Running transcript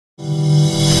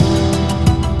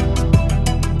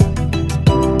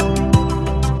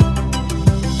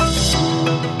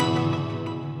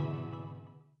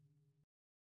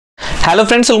Hello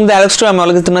friends, welcome to Alex two. আমি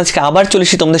already তোমরা আজকে আবার চলে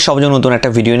এসেছি তোমাদের সবার জন্য নতুন একটা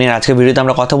ভিডিও নিয়ে। আজকে ভিডিওতে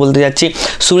আমরা কথা বলতে যাচ্ছি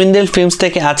সুরিন্দার ফিল্মস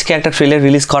থেকে আজকে একটা ট্রেলার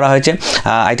রিলিজ করা হয়েছে।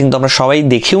 আই থিঙ্ক তোমরা সবাই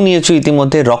দেখেও নিয়েছো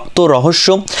ইতিমধ্যে, রক্ত রহস্য।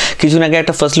 কিছুদিন আগে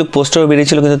একটা ফার্স্ট লুক পোস্টারও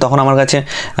বেরিয়েছিল, কিন্তু তখন আমার কাছে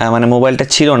মানে মোবাইলটা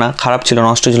ছিল না, খারাপ ছিল,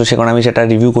 নষ্ট ছিল, সে কারণে আমি সেটা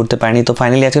রিভিউ করতে পারিনি। তো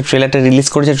ফাইনালি আজকে ট্রেলারটা রিলিজ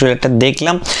করেছে, ট্রেলারটা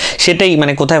দেখলাম, সেটাই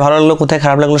মানে কোথায় ভালো লাগলো কোথায়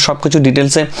খারাপ লাগলো সব কিছু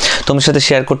ডিটেলসে তোমার সাথে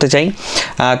শেয়ার করতে চাই।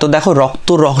 তো দেখো, রক্ত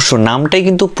রহস্য নামটাই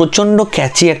কিন্তু প্রচণ্ড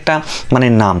ক্যাচি একটা মানে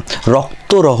নাম।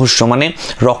 রক্ত রহস্য মানে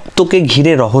রক্তকে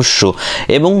ঘিরে রহস্য,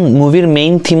 এবং মুভির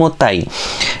মেইন থিমও তাই।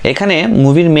 এখানে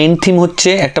মুভির মেইন থিম হচ্ছে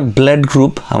একটা ব্লাড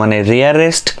গ্রুপ, মানে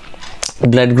রেয়ারেস্ট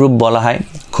ব্লাড গ্রুপ বলা হয়,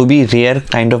 খুবই rare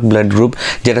kind of blood group,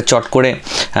 যেটা চট করে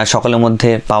সকলের মধ্যে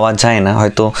পাওয়া যায় না,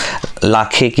 হয়তো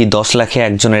লাখে কি 10 লাখে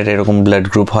একজনের এরকম ব্লাড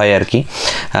গ্রুপ হয় আর কি।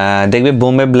 দেখবে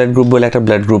বোম্বে ব্লাড গ্রুপ বলে একটা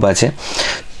ব্লাড গ্রুপ আছে।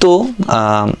 তো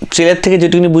ট্রেলার থেকে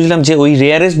যেটুকুনি বুঝলাম যে ওই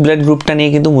রেয়ারেস্ট ব্লাড গ্রুপটা নিয়ে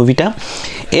কিন্তু মুভিটা,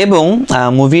 এবং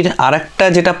মুভির আর একটা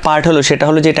যেটা পার্ট হলো সেটা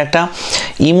হলো যে এটা একটা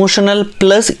emotional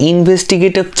plus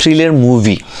investigative thriller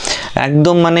movie.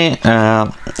 একদম মানে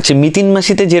যে মিতিন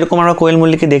মাসিতে যেরকম আমরা কোয়েল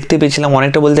মল্লিককে দেখতে পেয়েছিলাম,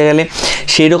 অনেকটা বলতে গেলে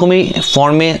সেই রকমই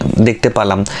ফর্মে দেখতে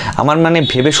পেলাম। আমার মানে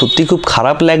ভেবে সত্যি খুব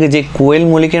খারাপ লাগে যে কোয়েল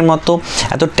মল্লিকের মতো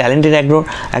এত ট্যালেন্টেড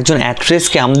একজন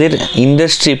অ্যাক্ট্রেসকে আমাদের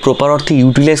ইন্ডাস্ট্রি প্রপার অর্থে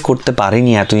ইউটিলাইজ করতে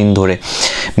পারেনি এতদিন ধরে।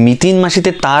 মিতিন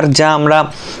মাসিতে তার যা আমরা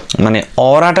মানে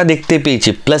অরাটা দেখতে পেয়েছি,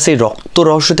 প্লাস এই রক্ত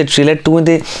রহস্যতে ট্রেলার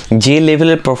টুতে যে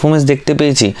লেভেলের পারফরমেন্স দেখতে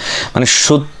পেয়েছি, মানে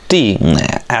সত্যি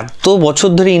এত বছর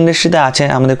ধরে ইন্ডাস্ট্রিতে আছে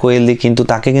আমাদের কোয়েলদি, কিন্তু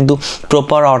তাকে কিন্তু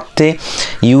প্রপার অর্থে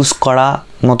ইউজ করা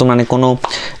মতো মানে কোনো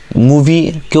মুভি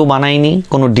কেউ বানায়নি,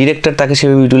 কোনো ডিরেক্টর তাকে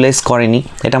সেভাবে ইউটিলাইজ করেনি,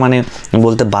 এটা মানে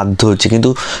বলতে বাধ্য হচ্ছে। কিন্তু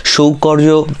সৌকর্য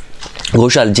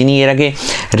ঘোষাল, যিনি এর আগে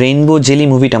রেইনবো জেলি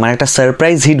মুভিটা মানে একটা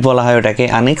সারপ্রাইজ হিট বলা হয় ওটাকে,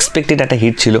 আনএক্সপেক্টেড একটা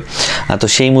হিট ছিল, তো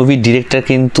সেই মুভির ডিরেক্টর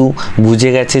কিন্তু বুঝে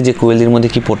গেছে যে কোয়েলদির মধ্যে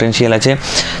কী পোটেনশিয়াল আছে।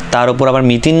 তার উপর আবার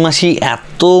মিতিন মাসি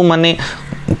এত মানে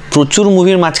প্রচুর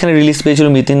মুভির মাঝখানে রিলিজ পেয়েছিল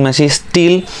মিতিন মাসি,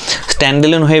 স্টিল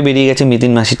স্ট্যান্ডএলোন হয়ে বেরিয়ে গেছে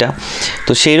মিতিন মাসিটা।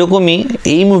 তো সেই রকমই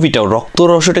এই মুভিটাও রক্ত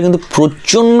রহস্যটা কিন্তু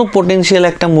প্রচণ্ড পোটেনশিয়াল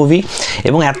একটা মুভি,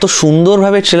 এবং এত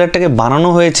সুন্দরভাবে ট্রেলারটাকে বানানো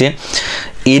হয়েছে।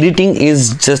 এডিটিং ইজ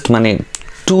জাস্ট মানে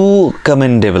টু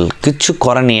কমেন্ডেবল, কিচ্ছু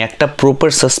করার নেই। একটা প্রপার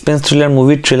সাসপেন্স থ্রিলার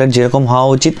মুভির ট্রেলার যেরকম হওয়া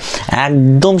উচিত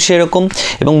একদম সেরকম।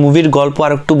 এবং মুভির গল্প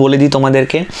আর একটু বলে দিই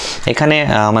তোমাদেরকে। এখানে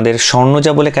আমাদের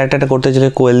স্বর্ণজা বলে ক্যারেক্টারটা করতে চলে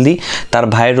কোয়েলদি, তার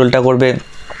ভাইয়ের রোলটা করবে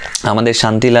আমাদের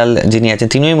শান্তিলাল যিনি আছেন,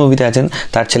 তিনিও এই মুভিতে আছেন,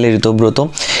 তার ছেলে ঋতব্রত,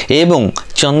 এবং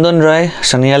চন্দন রায়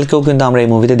সানিয়ালকেও কিন্তু আমরা এই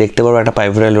মুভিতে দেখতে পারবো একটা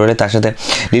পাইভোরাল রোলে। তার সাথে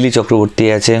লিলি চক্রবর্তী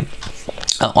আছে,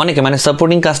 অনেকে মানে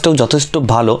সাপোর্টিং কাস্টও যথেষ্ট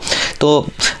ভালো। তো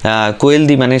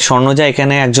কোয়েলদি মানে স্বর্ণজা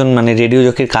এখানে একজন মানে রেডিও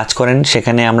জকির কাজ করেন,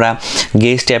 সেখানে আমরা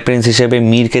গেস্ট অ্যাপিয়ারেন্স হিসেবে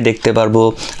মীরকে দেখতে পারবো,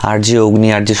 আরজে অগ্নি,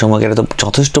 আরজে সৌম্যকে, এটা তো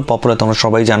যথেষ্ট পপুলার, তোমরা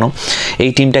সবাই জানো। এই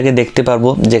টিমটাকে দেখতে পারবো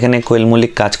যেখানে কোয়েল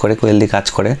মল্লিক কাজ করে, কোয়েলদি কাজ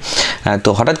করে। তো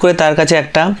হঠাৎ করে তার কাছে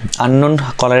একটা আননোন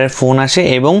কলারের ফোন আসে,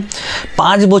 এবং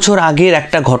 5 বছর আগের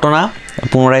একটা ঘটনা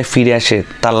পুনরায় ফিরে আসে,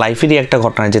 তার লাইফেরই একটা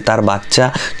ঘটনা, যে তার বাচ্চা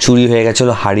চুরি হয়ে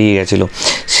গেছিলো, হারিয়ে গেছিলো।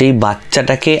 সেই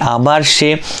বাচ্চাটাকে আবার সে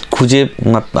খুঁজে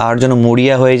পাওয়ার জন্য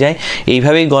মরিয়া হয়ে যায়।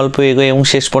 এইভাবেই গল্প এগোয়, এবং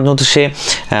শেষ পর্যন্ত সে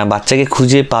বাচ্চাকে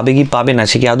খুঁজে পাবে কি পাবে না,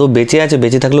 সে কি আদৌ বেঁচে আছে,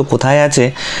 বেঁচে থাকলেও কোথায় আছে,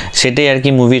 সেটাই আর কি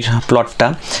মুভির প্লটটা।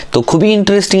 তো খুবই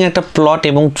ইন্টারেস্টিং একটা প্লট,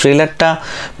 এবং ট্রেলারটা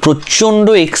প্রচণ্ড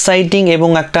এক্সাইটিং এবং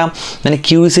একটা মানে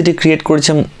কিউরিওসিটি ক্রিয়েট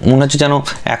করেছে। মনে হচ্ছে যেন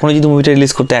এখনই যদি মুভিটা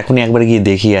রিলিজ করতে এখনই একবার গিয়ে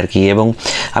দেখি আর কি। এবং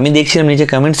আমি দেখছিলাম নিজে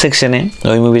কমেন্ট সেকশনে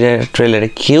ওই মুভিটার ট্রেলারে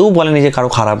কেউ বলেনি যে কারো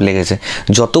খারাপ লেগেছে।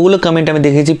 যতগুলো কমেন্ট আমি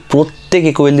দেখেছি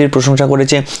প্রত্যেকে কোয়েলদির প্রশংসা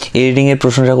করেছে, এডিটিংয়ের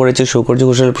প্রশংসা করেছে, সৌকর্য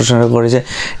ঘোষালের প্রশংসা করেছে,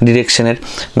 ডিরেকশনের,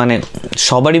 মানে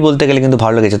সবারই বলতে গেলে কিন্তু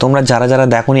ভালো লেগেছে। তোমরা যারা যারা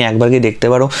দেখোনি একবার গিয়ে দেখতে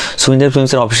পারো। সুরিন্দার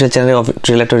ফিল্মসের অফিসিয়াল চ্যানেলে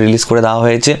ট্রেলারটা রিলিজ করে দেওয়া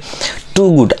হয়েছে। Two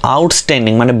good,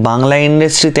 outstanding. মানে বাংলা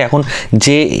ইন্ডাস্ট্রিতে এখন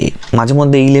যে মাঝে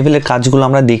মধ্যে এই লেভেলের কাজগুলো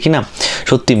আমরা দেখি না,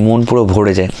 সত্যি মন পুরো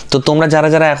ভরে যায়। তো তোমরা যারা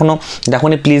যারা এখনও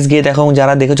দেখোনি প্লিজ গিয়ে দেখো, এবং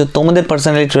যারা দেখেছো তোমাদের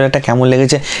পার্সোনালি ট্রেলারটা কেমন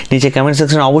লেগেছে নিচে কমেন্ট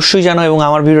সেকশনে অবশ্যই জানো। এবং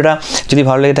আমার ভিডিওটা যদি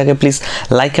ভালো লেগে থাকে প্লিজ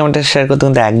লাইক কমেন্টে শেয়ার করতে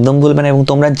কিন্তু একদম ভুলবেন। এবং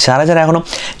তোমরা যারা যারা এখনও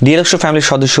ডিএলএক্স ফ্যামিলির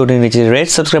সদস্য হয়ে নিচে রেড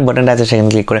সাবস্ক্রাইব বাটনটা আছে, সেখানে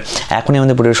ক্লিক করে এখনই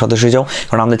আমাদের পরিবারের সদস্য হয়ে যাও,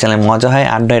 কারণ আমাদের চ্যানেলে মজা হয়,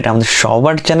 আড্ডা, এটা আমাদের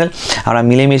সবার চ্যানেল। আমরা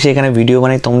মিলেমিশে এখানে ভিডিও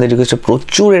বানাই, তোমাদের রিকোয়েস্টে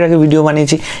প্রচুর এর আগে ভিডিও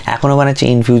বানিয়েছি, এখনও বানাচ্ছি,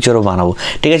 ইন ফিউচারও বানাবো।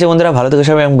 ঠিক আছে বন্ধুরা, ভালো থেকে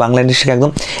সবাই, এবং বাংলা ইন্ডাস্ট্রিকে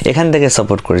একদম এখান থেকে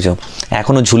সাপোর্ট করে যাও।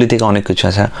 এখনও ঝুলি থেকে অনেক কিছু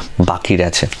আসা বাকি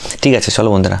আছে। ঠিক আছে, চলো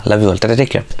বন্ধুরা, love you all, tata, take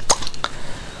care.